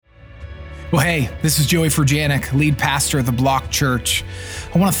Well, hey, this is Joey Furjanic, lead pastor of the Block Church.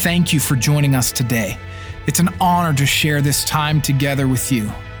 I want to thank you for joining us today. It's an honor to share this time together with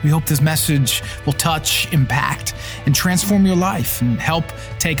you. We hope this message will touch, impact, and transform your life and help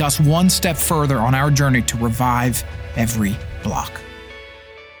take us one step further on our journey to revive every block.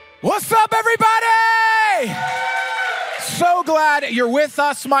 What's up, everybody? So glad you're with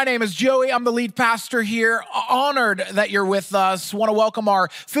us. My name is Joey. I'm the lead pastor here. Honored that you're with us. Want to welcome our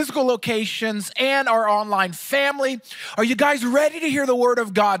physical locations and our online family. Are you guys ready to hear the word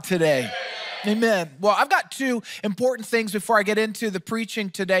of God today? Amen. Well, I've got two important things before I get into the preaching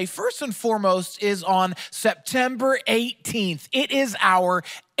today. First and foremost is on September 18th. It is our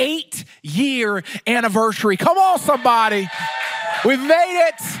 8-year anniversary. Come on, somebody. We've made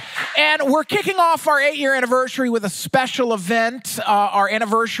it, and we're kicking off our 8-year anniversary with a special event. Our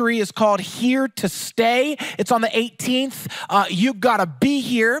anniversary is called Here to Stay. It's on the 18th. You gotta be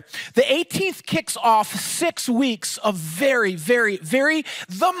here. The 18th kicks off 6 weeks of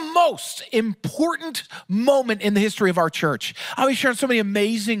the most important moment in the history of our church. I'll be sharing so many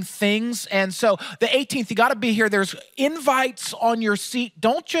amazing things, and so the 18th, you gotta be here. There's invites on your seat.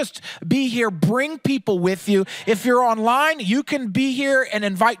 Don't just be here, bring people with you. If you're online, you can be here and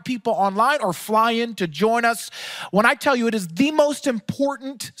invite people online or fly in to join us. When I tell you it is the most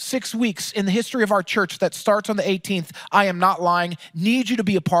important 6 weeks in the history of our church that starts on the 18th, I am not lying. Need you to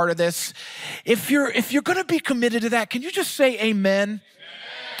be a part of this. If you're gonna be committed to that, can you just say amen?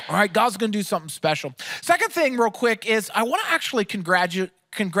 All right, God's gonna do something special. Second thing real quick is I wanna actually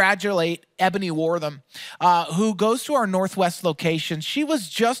congratulate Ebony Wortham, who goes to our Northwest location. She was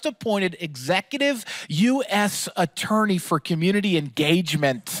just appointed Executive U.S. Attorney for Community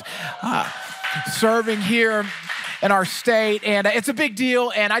Engagement, serving here in our state, and it's a big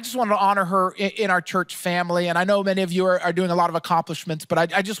deal, and I just wanted to honor her in our church family, and I know many of you are doing a lot of accomplishments,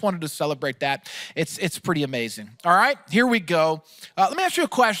 but I just wanted to celebrate that. It's pretty amazing. All right, here we go. Let me ask you a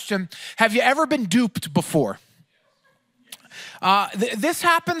question. Have you ever been duped before? This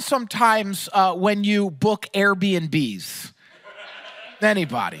happens sometimes when you book Airbnbs.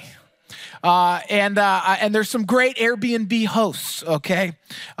 Anybody? And there's some great Airbnb hosts, okay?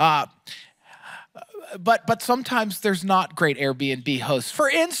 But sometimes there's not great Airbnb hosts. For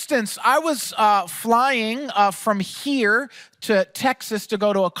instance, I was flying from here to Texas to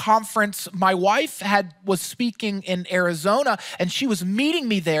go to a conference. My wife was speaking in Arizona, and she was meeting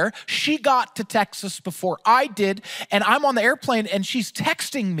me there. She got to Texas before I did, and I'm on the airplane, and she's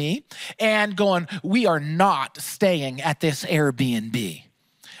texting me and going, "We are not staying at this Airbnb."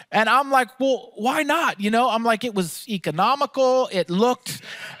 And I'm like, well, why not? You know, I'm like, it was economical. It looked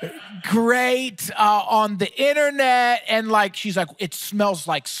great on the internet. And like, she's like, it smells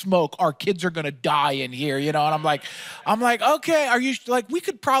like smoke. Our kids are going to die in here, you know? And I'm like, okay, are you like, we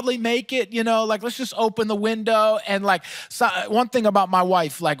could probably make it, you know, like, let's just open the window. And like, so one thing about my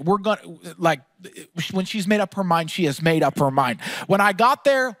wife, like when she's made up her mind, she has made up her mind. When I got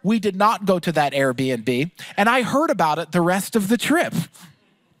there, we did not go to that Airbnb. And I heard about it the rest of the trip.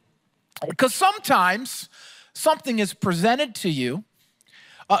 Because sometimes something is presented to you.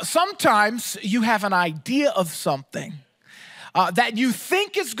 Sometimes you have an idea of something that you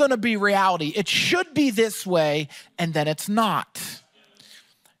think is going to be reality. It should be this way, and then it's not.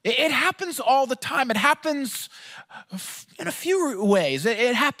 It happens all the time. It happens in a few ways.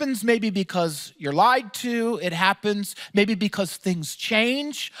 It happens maybe because you're lied to. It happens maybe because things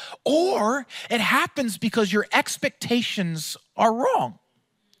change. Or it happens because your expectations are wrong.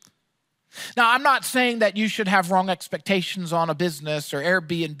 Now, I'm not saying that you should have wrong expectations on a business or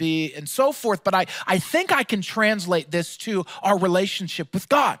Airbnb and so forth, but I think I can translate this to our relationship with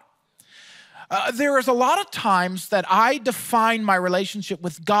God. There is a lot of times that I define my relationship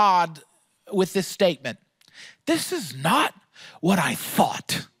with God with this statement. This is not what I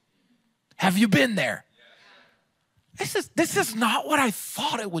thought. Have you been there? This is not what I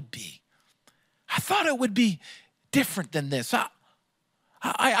thought it would be. I thought it would be different than this.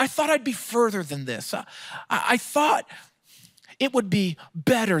 I thought I'd be further than this. I thought it would be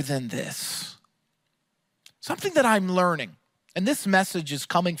better than this. Something that I'm learning, and this message is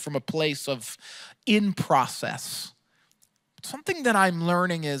coming from a place of in process. Something that I'm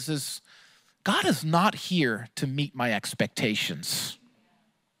learning is God is not here to meet my expectations.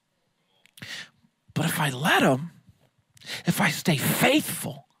 But if I let him, if I stay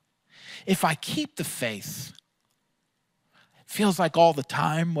faithful, if I keep the faith, feels like all the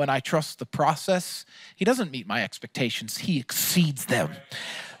time when I trust the process, he doesn't meet my expectations, he exceeds them.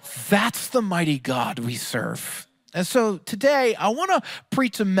 That's the mighty God we serve. And so today I want to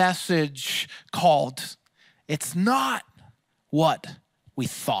preach a message called, It's Not What We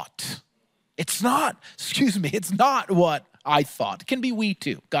Thought. It's not what I thought. It can be we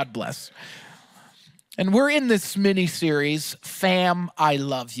too. God bless. And we're in this mini series, Fam, I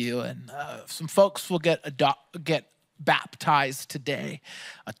Love You. And some folks will get baptized today,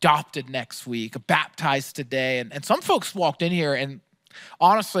 adopted next week, baptized today. And some folks walked in here and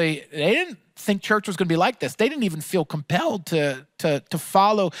honestly, they didn't think church was going to be like this. They didn't even feel compelled to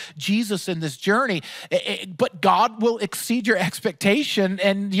follow Jesus in this journey. But God will exceed your expectation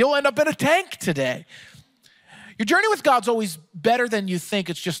and you'll end up in a tank today. Your journey with God's always better than you think.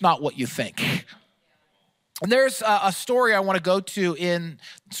 It's just not what you think. And there's a story I want to go to in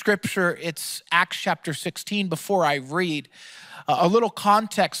Scripture. It's Acts chapter 16. Before I read, a little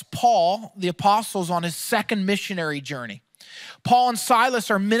context. Paul, the apostle, is on his second missionary journey. Paul and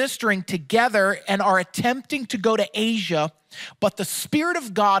Silas are ministering together and are attempting to go to Asia, but the Spirit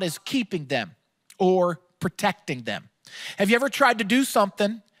of God is keeping them or protecting them. Have you ever tried to do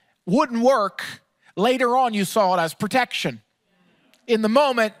something, wouldn't work, later on you saw it as protection? In the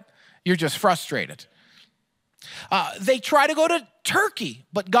moment, you're just frustrated. They try to go to Turkey,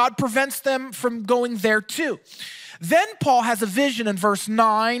 but God prevents them from going there too. Then Paul has a vision in verse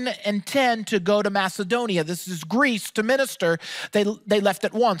 9 and 10 to go to Macedonia. This is Greece to minister. They left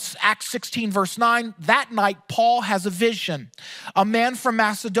at once. Acts 16 verse 9, that night Paul has a vision. A man from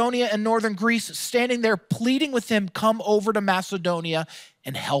Macedonia and northern Greece standing there pleading with him, come over to Macedonia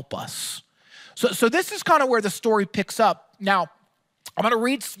and help us. So this is kind of where the story picks up. Now, I'm going to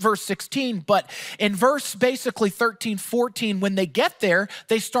read verse 16, but in verse basically 13, 14, when they get there,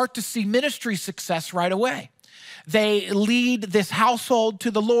 they start to see ministry success right away. They lead this household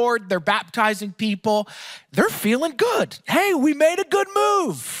to the Lord. They're baptizing people. They're feeling good. Hey, we made a good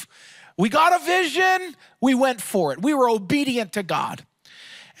move. We got a vision. We went for it. We were obedient to God.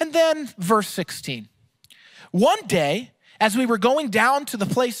 And then verse 16. One day, as we were going down to the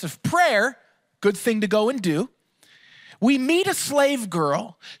place of prayer, good thing to go and do, we meet a slave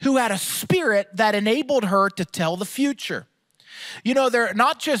girl who had a spirit that enabled her to tell the future. You know, there are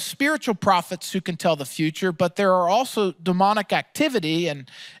not just spiritual prophets who can tell the future, but there are also demonic activity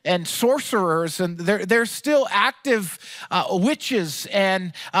and sorcerers, and there's still active witches,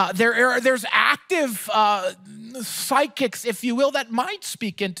 and there's active psychics, if you will, that might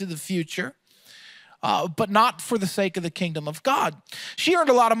speak into the future. But not for the sake of the kingdom of God. She earned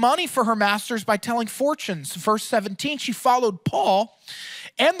a lot of money for her masters by telling fortunes. Verse 17, she followed Paul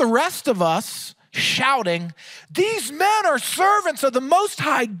and the rest of us shouting, these men are servants of the Most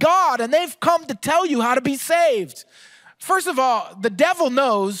High God, and they've come to tell you how to be saved. First of all, the devil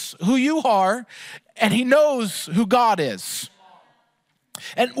knows who you are, and he knows who God is.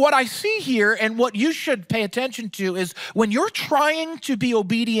 And what I see here and what you should pay attention to is when you're trying to be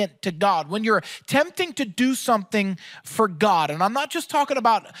obedient to God, when you're attempting to do something for God, and I'm not just talking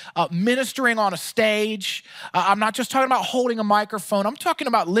about ministering on a stage, I'm not just talking about holding a microphone, I'm talking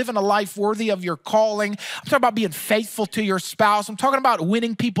about living a life worthy of your calling, I'm talking about being faithful to your spouse, I'm talking about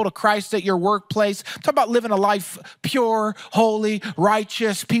winning people to Christ at your workplace, I'm talking about living a life pure, holy,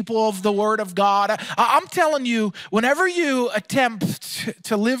 righteous, people of the Word of God. I'm telling you, whenever you attempt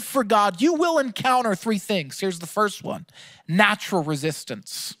to live for God, you will encounter three things. Here's the first one: natural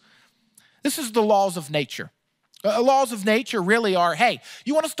resistance. This is the laws of nature. Laws of nature really are, hey,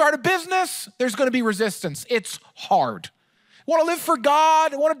 you want to start a business? There's going to be resistance. It's hard. You want to live for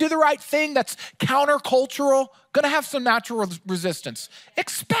God? You want to do the right thing that's countercultural? Going to have some natural resistance.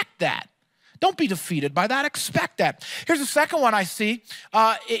 Expect that. Don't be defeated by that. Expect that. Here's the second one I see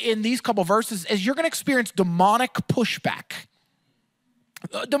in these couple verses is you're going to experience demonic pushback.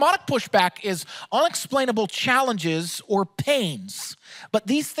 Demonic pushback is unexplainable challenges or pains, but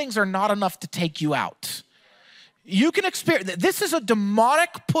these things are not enough to take you out. You can experience, this is a demonic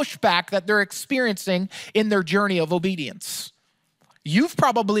pushback that they're experiencing in their journey of obedience. You've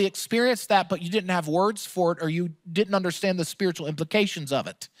probably experienced that, but you didn't have words for it or you didn't understand the spiritual implications of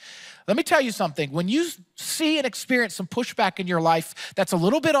it. Let me tell you something. When you see and experience some pushback in your life that's a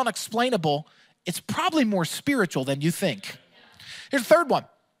little bit unexplainable, it's probably more spiritual than you think. Here's the third one.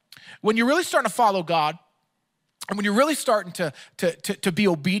 When you're really starting to follow God, and when you're really starting to be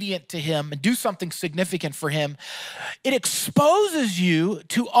obedient to Him and do something significant for Him, it exposes you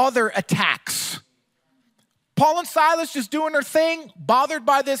to other attacks. Paul and Silas just doing their thing, bothered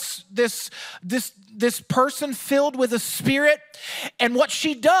by this person filled with a spirit. And what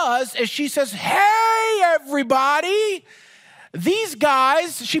she does is she says, hey, everybody, these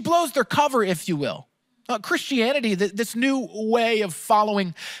guys, she blows their cover, if you will. Christianity, this new way of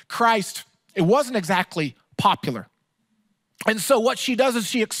following Christ, it wasn't exactly popular. And so what she does is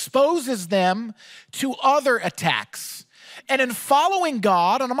she exposes them to other attacks. And in following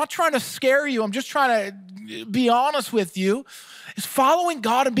God, and I'm not trying to scare you, I'm just trying to be honest with you, is following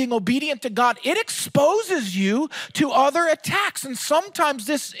God and being obedient to God, it exposes you to other attacks. And sometimes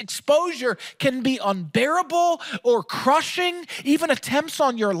this exposure can be unbearable or crushing, even attempts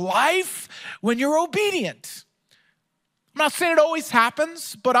on your life when you're obedient. I'm not saying it always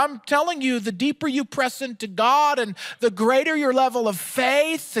happens, but I'm telling you, the deeper you press into God and the greater your level of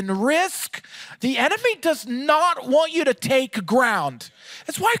faith and risk, the enemy does not want you to take ground.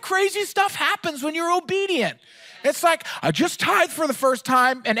 That's why crazy stuff happens when you're obedient. It's like, I just tithed for the first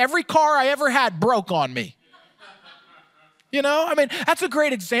time and every car I ever had broke on me. You know, I mean, that's a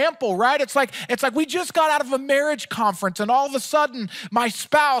great example, right? It's like we just got out of a marriage conference and all of a sudden my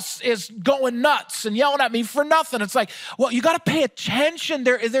spouse is going nuts and yelling at me for nothing. It's like, well, you got to pay attention.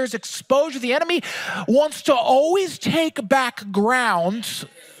 There's exposure. The enemy wants to always take back ground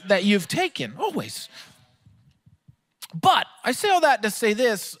that you've taken, always. But I say all that to say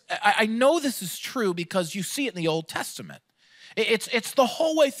this. I know this is true because you see it in the Old Testament. It's the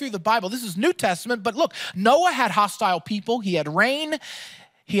whole way through the Bible. This is New Testament, but look, Noah had hostile people. He had rain.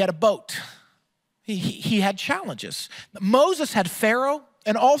 He had a boat. He had challenges. Moses had Pharaoh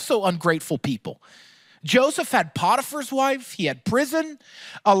and also ungrateful people. Joseph had Potiphar's wife. He had prison.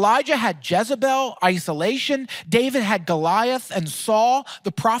 Elijah had Jezebel, isolation. David had Goliath and Saul.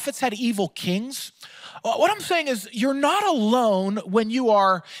 The prophets had evil kings. What I'm saying is you're not alone when you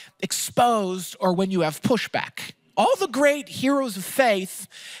are exposed or when you have pushback. All the great heroes of faith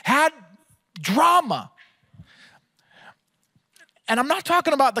had drama. And I'm not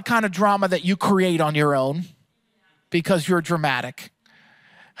talking about the kind of drama that you create on your own because you're dramatic.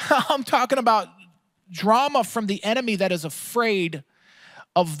 I'm talking about drama from the enemy that is afraid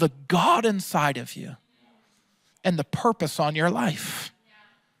of the God inside of you and the purpose on your life.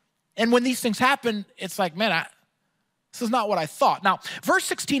 And when these things happen, it's like, man, this is not what I thought. Now, verse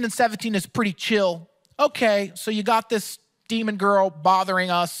 16 and 17 is pretty chill. Okay, so you got this demon girl bothering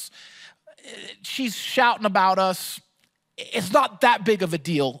us. She's shouting about us. It's not that big of a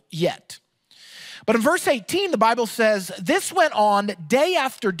deal yet. But in verse 18, the Bible says, this went on day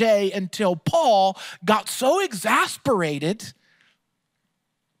after day until Paul got so exasperated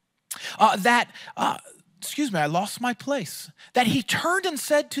that I lost my place. That he turned and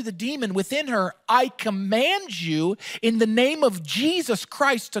said to the demon within her, I command you in the name of Jesus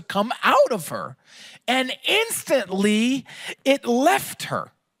Christ to come out of her. And instantly it left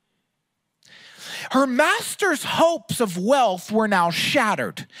her. Her master's hopes of wealth were now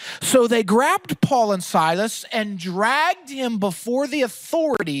shattered. So they grabbed Paul and Silas and dragged him before the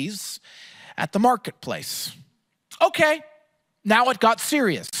authorities at the marketplace. Okay, now it got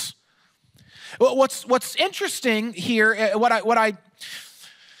serious. What's interesting here, what I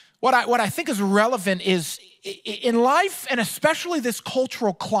think is relevant is in life, and especially this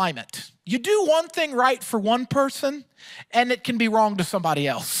cultural climate, you do one thing right for one person and it can be wrong to somebody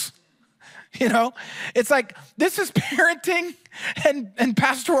else. You know, it's like this is parenting and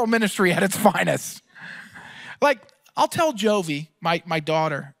pastoral ministry at its finest. Like, I'll tell Jovi, my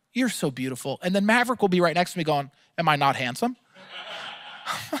daughter, you're so beautiful. And then Maverick will be right next to me going, am I not handsome?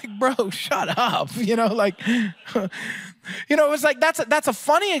 I'm like, bro, shut up. You know, like, it was like, that's a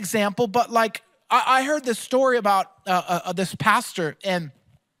funny example, but like, I heard this story about this pastor, and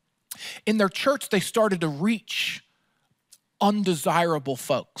in their church, they started to reach undesirable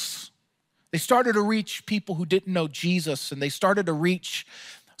folks. They started to reach people who didn't know Jesus, and they started to reach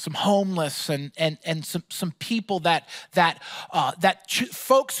some homeless and some people that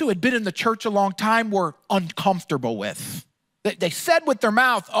folks who had been in the church a long time were uncomfortable with. They said with their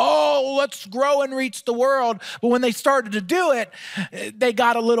mouth, oh, let's grow and reach the world. But when they started to do it, they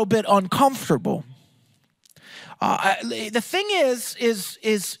got a little bit uncomfortable. The thing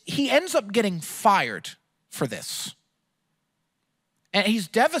is he ends up getting fired for this. And he's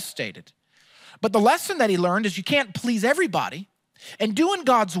devastated. But the lesson that he learned is you can't please everybody. And doing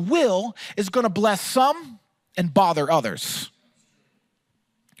God's will is going to bless some and bother others.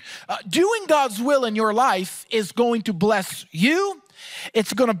 Doing God's will in your life is going to bless you,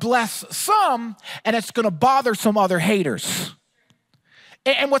 it's going to bless some, and it's going to bother some other haters.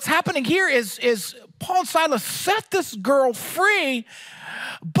 And what's happening here is Paul and Silas set this girl free,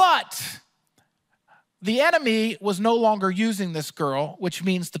 but the enemy was no longer using this girl, which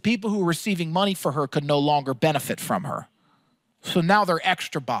means the people who were receiving money for her could no longer benefit from her. So now they're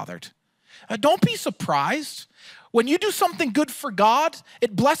extra bothered. Don't be surprised. When you do something good for God,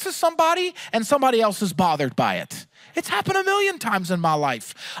 it blesses somebody and somebody else is bothered by it. It's happened a million times in my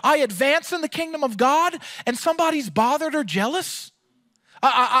life. I advance in the kingdom of God and somebody's bothered or jealous.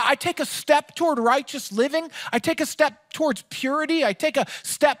 I take a step toward righteous living. I take a step towards purity. I take a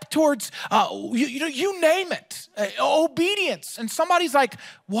step towards, you name it, obedience. And somebody's like,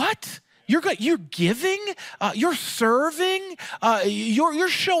 what? You're giving, you're serving, you're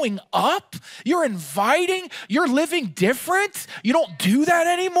showing up, you're inviting, you're living different. You don't do that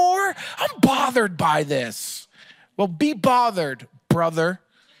anymore. I'm bothered by this. Well, be bothered, brother.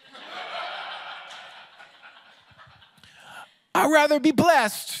 I'd rather be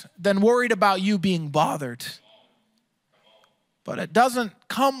blessed than worried about you being bothered. But it doesn't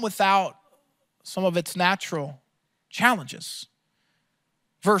come without some of its natural challenges.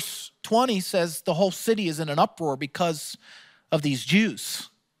 Verse 20 says the whole city is in an uproar because of these Jews.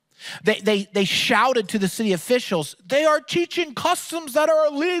 They shouted to the city officials, they are teaching customs that are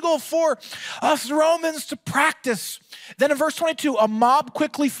illegal for us Romans to practice. Then in verse 22, a mob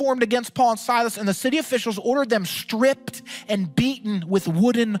quickly formed against Paul and Silas, and the city officials ordered them stripped and beaten with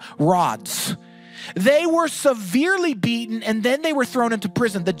wooden rods. They were severely beaten, and then they were thrown into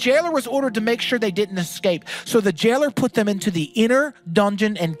prison. The jailer was ordered to make sure they didn't escape. So the jailer put them into the inner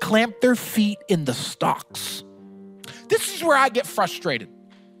dungeon and clamped their feet in the stocks. This is where I get frustrated.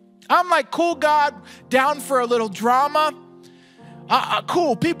 I'm like, cool, God, down for a little drama.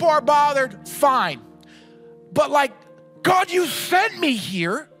 Cool, people are bothered, fine. But like, God, you sent me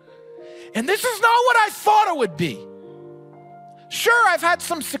here, and this is not what I thought it would be. Sure, I've had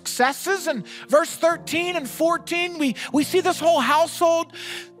some successes. In verse 13 and 14, we see this whole household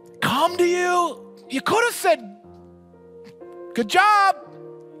come to you. You could have said, good job,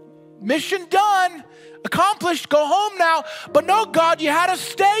 mission done, accomplished, go home now. But no, God, you had to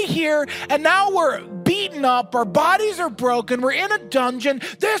stay here, and now we're beaten up, our bodies are broken, we're in a dungeon.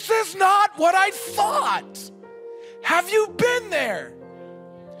 This is not what I thought. Have you been there?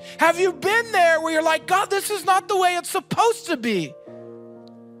 Have you been there where you're like, God, this is not the way it's supposed to be?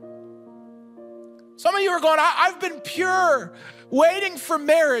 Some of you are going, I've been pure, waiting for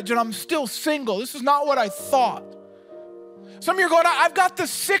marriage, and I'm still single. This is not what I thought. Some of you are going, I've got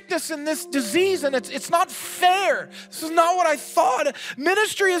this sickness and this disease, and it's not fair. This is not what I thought.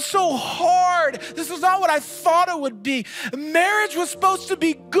 Ministry is so hard. This is not what I thought it would be. Marriage was supposed to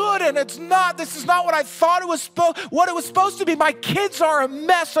be good, and it's not. This is not what I thought it was supposed to be. My kids are a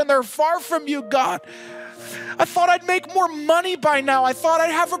mess, and they're far from you, God. I thought I'd make more money by now. I thought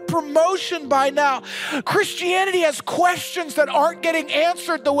I'd have a promotion by now. Christianity has questions that aren't getting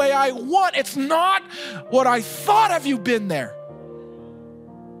answered the way I want. It's not what I thought. Have you been there?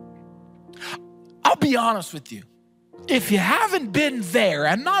 I'll be honest with you. If you haven't been there,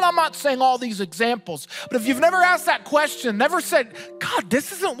 and I'm not saying all these examples, but if you've never asked that question, never said, God,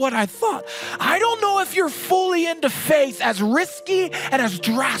 this isn't what I thought, I don't know if you're fully into faith as risky and as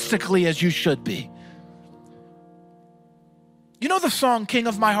drastically as you should be. You know the song, King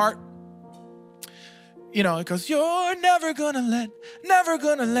of My Heart? You know, it goes, you're never gonna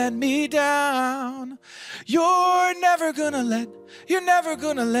let me down. You're never gonna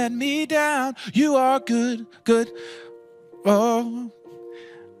let me down. You are good. Oh,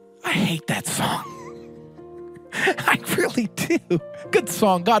 I hate that song. I really do. Good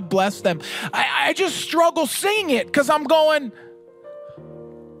song, God bless them. I just struggle singing it because I'm going,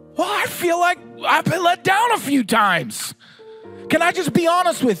 well, I feel like I've been let down a few times. Can I just be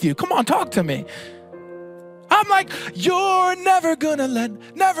honest with you? Come on, talk to me. I'm like, you're never gonna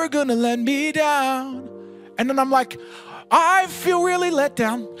let me down. And then I'm like, I feel really let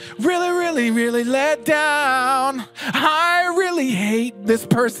down, really let down. I really hate this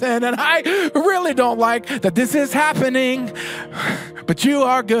person, and I really don't like that this is happening, but you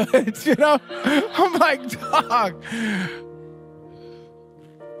are good, you know? I'm like, dog.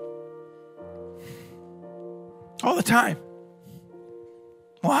 All the time.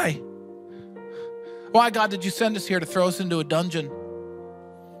 Why? Why, God, did you send us here to throw us into a dungeon?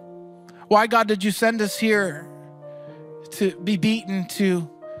 Why, God, did you send us here to be beaten, to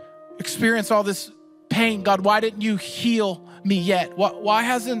experience all this pain? God, why didn't you heal me yet? Why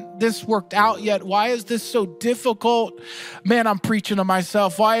hasn't this worked out yet? Why is this so difficult? Man, I'm preaching to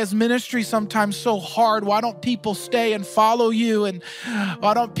myself. Why is ministry sometimes so hard? Why don't people stay and follow you? And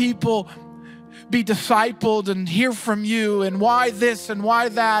why don't people be discipled and hear from you? And why this and why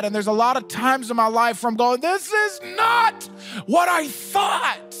that? And there's a lot of times in my life where I'm going, this is not what I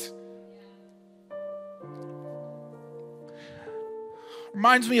thought.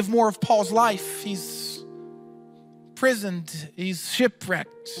 Reminds me of more of Paul's life. He's imprisoned, he's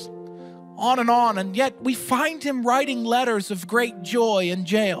shipwrecked, on, and yet we find him writing letters of great joy in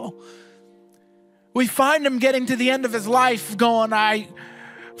jail. We find him getting to the end of his life going, I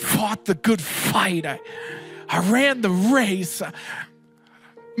fought the good fight. I ran the race.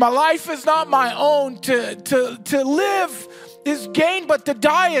 My life is not my own. To live is gain, but to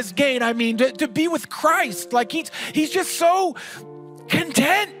die is gain. I mean, to be with Christ. Like he's just so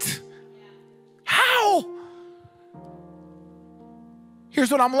content. How?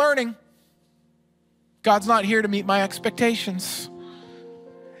 Here's what I'm learning. God's not here to meet my expectations.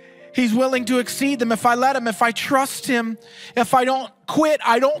 He's willing to exceed them if I let him, if I trust him, if I don't quit.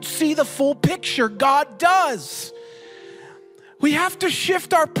 I don't see the full picture. God does. We have to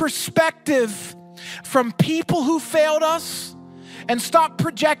shift our perspective from people who failed us and stop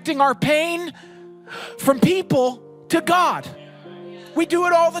projecting our pain from people to God. We do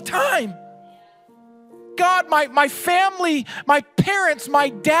it all the time. God, my family, my parents, my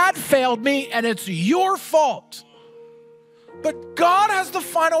dad failed me, and it's your fault. But God has the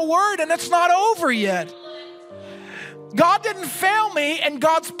final word, and it's not over yet. God didn't fail me, and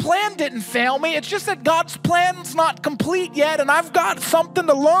God's plan didn't fail me. It's just that God's plan's not complete yet, and I've got something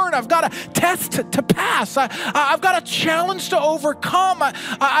to learn. I've got a test to pass. I've got a challenge to overcome.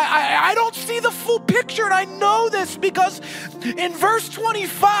 I don't see the full picture, and I know this because in verse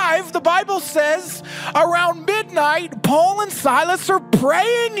 25, the Bible says, around midnight, Paul and Silas are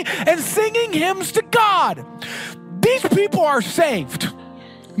praying and singing hymns to God. These people are saved.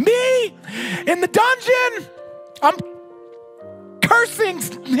 Me, in the dungeon, I'm cursing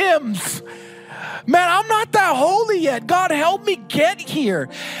hymns. Man, I'm not that holy yet. God, help me get here.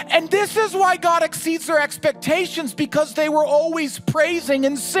 And this is why God exceeds their expectations, because they were always praising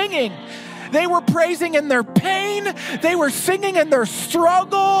and singing. They were praising in their pain. They were singing in their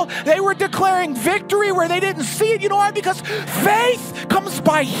struggle. They were declaring victory where they didn't see it. You know why? Because faith comes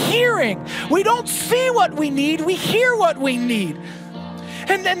by hearing. We don't see what we need. We hear what we need.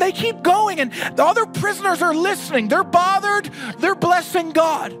 And then they keep going, and the other prisoners are listening. They're bothered. They're blessing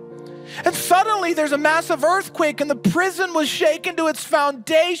God. And suddenly there's a massive earthquake, and the prison was shaken to its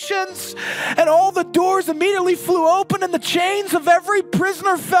foundations, and all the doors immediately flew open, and the chains of every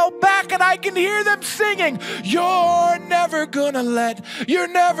prisoner fell back, and I can hear them singing, you're never gonna let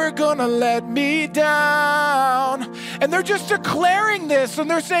me down. And they're just declaring this,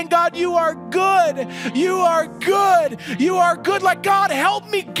 and they're saying, God, you are good. You are good. You are good. Like, God, help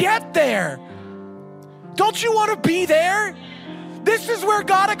me get there. Don't you want to be there? This is where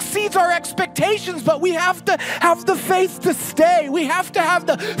God exceeds our expectations, but we have to have the faith to stay. We have to have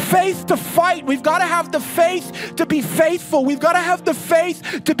the faith to fight. We've got to have the faith to be faithful. We've got to have the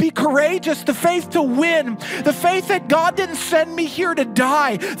faith to be courageous, the faith to win, the faith that God didn't send me here to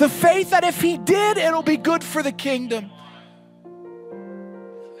die, the faith that if he did, it'll be good for the kingdom.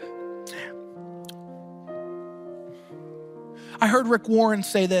 I heard Rick Warren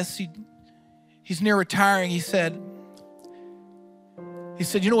say this. He's near retiring. He said,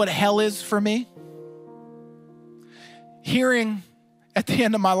 you know what hell is for me? Hearing at the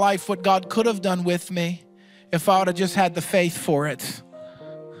end of my life what God could have done with me if I would have just had the faith for it.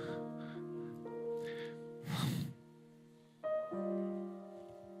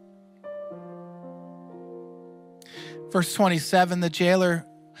 Verse 27, the jailer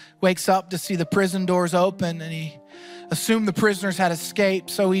wakes up to see the prison doors open, and he assumed the prisoners had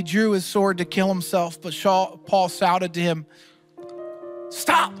escaped, so he drew his sword to kill himself, but Paul shouted to him,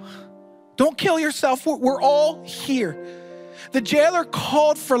 stop. Don't kill yourself. We're all here. The jailer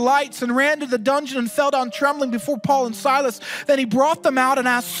called for lights and ran to the dungeon and fell down trembling before Paul and Silas. Then he brought them out and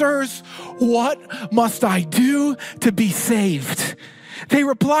asked, sirs, what must I do to be saved? They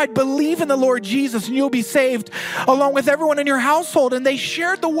replied, believe in the Lord Jesus and you'll be saved along with everyone in your household. And they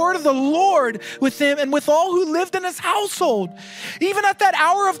shared the word of the Lord with him and with all who lived in his household. Even at that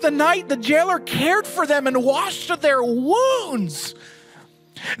hour of the night, the jailer cared for them and washed their wounds.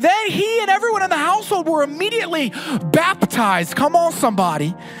 Then he and everyone in the household were immediately baptized. Come on,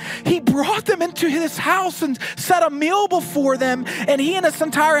 somebody. He brought them into his house and set a meal before them, and he and his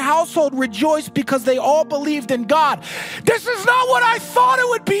entire household rejoiced because they all believed in God. This is not what I thought it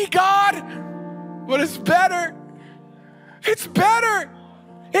would be, God, but it's better. It's better.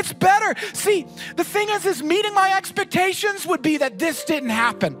 It's better. See, the thing is meeting my expectations would be that this didn't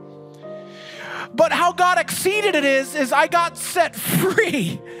happen. But how God exceeded it is I got set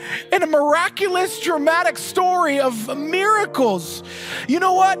free in a miraculous, dramatic story of miracles. You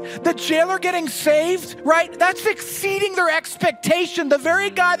know what? The jailer getting saved, right? That's exceeding their expectation. The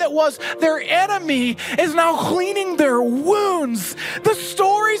very guy that was their enemy is now cleaning their wounds. The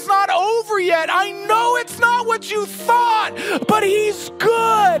story's not over yet. I know it's not what you thought, but he's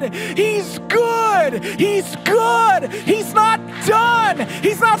good. He's good. He's good. He's not done.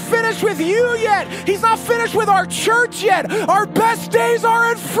 He's not finished with you yet. He's not finished with our church yet. Our best days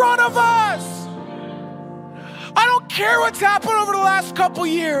are in front of us. I don't care what's happened over the last couple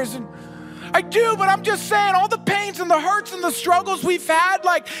years. And I do, but I'm just saying all the pains and the hurts and the struggles we've had,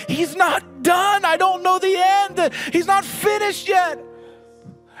 like, he's not done. I don't know the end. He's not finished yet.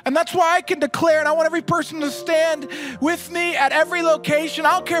 And that's why I can declare, and I want every person to stand with me at every location.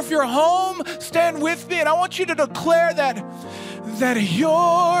 I don't care if you're home, stand with me. And I want you to declare that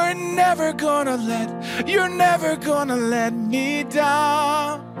you're never gonna let me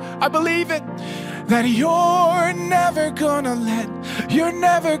down. I believe it. That you're never gonna,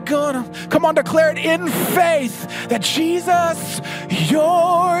 come on, declare it in faith, that Jesus,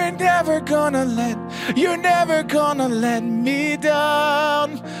 you're never gonna let me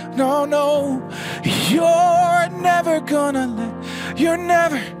down. No, you're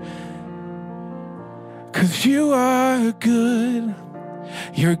never, 'cause you are good,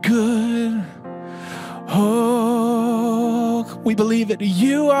 you're good. Oh, we believe it,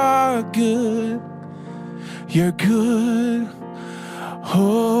 you are good. You're good.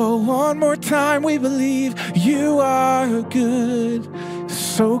 Oh, one more time, we believe you are good,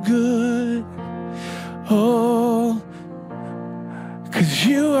 so good. Oh, 'cause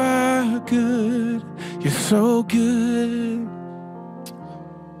you are good, you're so good.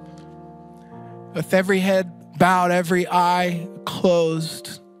 With every head bowed, every eye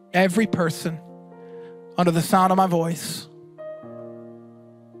closed, every person under the sound of my voice,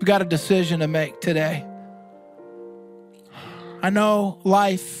 we got a decision to make today. I know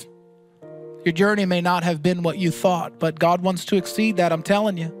life, your journey may not have been what you thought, but God wants to exceed that, I'm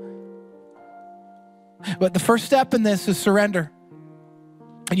telling you. But the first step in this is surrender.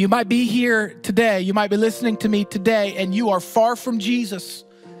 And you might be here today, you might be listening to me today, and you are far from Jesus.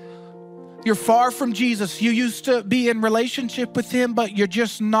 You're far from Jesus. You used to be in relationship with him, but you're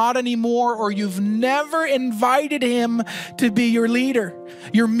just not anymore, or you've never invited him to be your leader,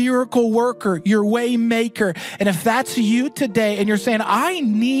 your miracle worker, your way maker. And if that's you today and you're saying, I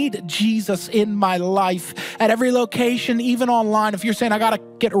need Jesus in my life at every location, even online, if you're saying, I got to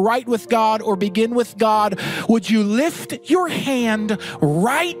get right with God or begin with God, would you lift your hand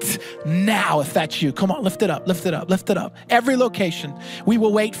right now if that's you? Come on, lift it up, lift it up, lift it up. Every location, we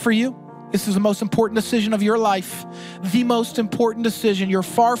will wait for you. This is the most important decision of your life, the most important decision. You're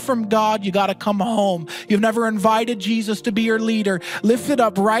far from God. You got to come home. You've never invited Jesus to be your leader. Lift it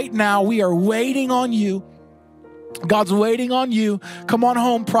up right now. We are waiting on you. God's waiting on you. Come on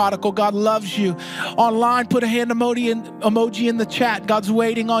home, prodigal. God loves you. Online, put a hand emoji in the chat. God's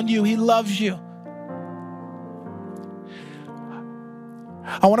waiting on you. He loves you.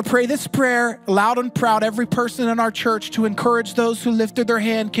 I want to pray this prayer loud and proud, every person in our church, to encourage those who lifted their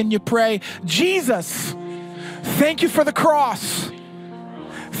hand. Can you pray? Jesus, thank you for the cross.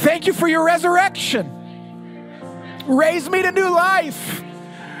 Thank you for your resurrection. Raise me to new life.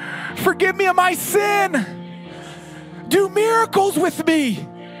 Forgive me of my sin. Do miracles with me.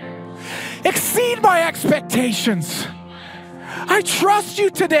 Exceed my expectations. I trust you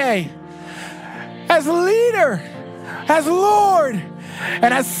today as leader, as Lord,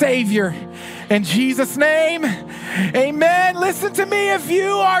 and as Savior. In Jesus' name, amen. Listen to me. If you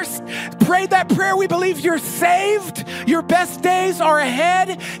are prayed that prayer, we believe you're saved. Your best days are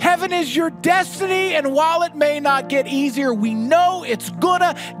ahead. Heaven is your destiny. And while it may not get easier, we know it's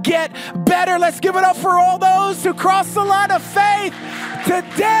gonna get better. Let's give it up for all those who crossed the line of faith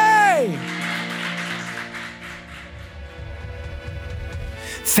today.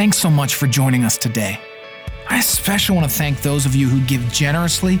 Thanks so much for joining us today. I especially want to thank those of you who give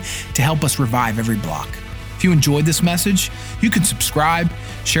generously to help us revive every block. If you enjoyed this message, you can subscribe,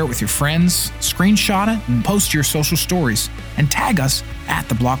 share it with your friends, screenshot it, and post to your social stories, and tag us at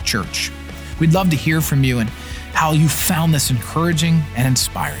The Block Church. We'd love to hear from you and how you found this encouraging and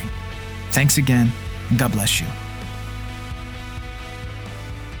inspiring. Thanks again, and God bless you.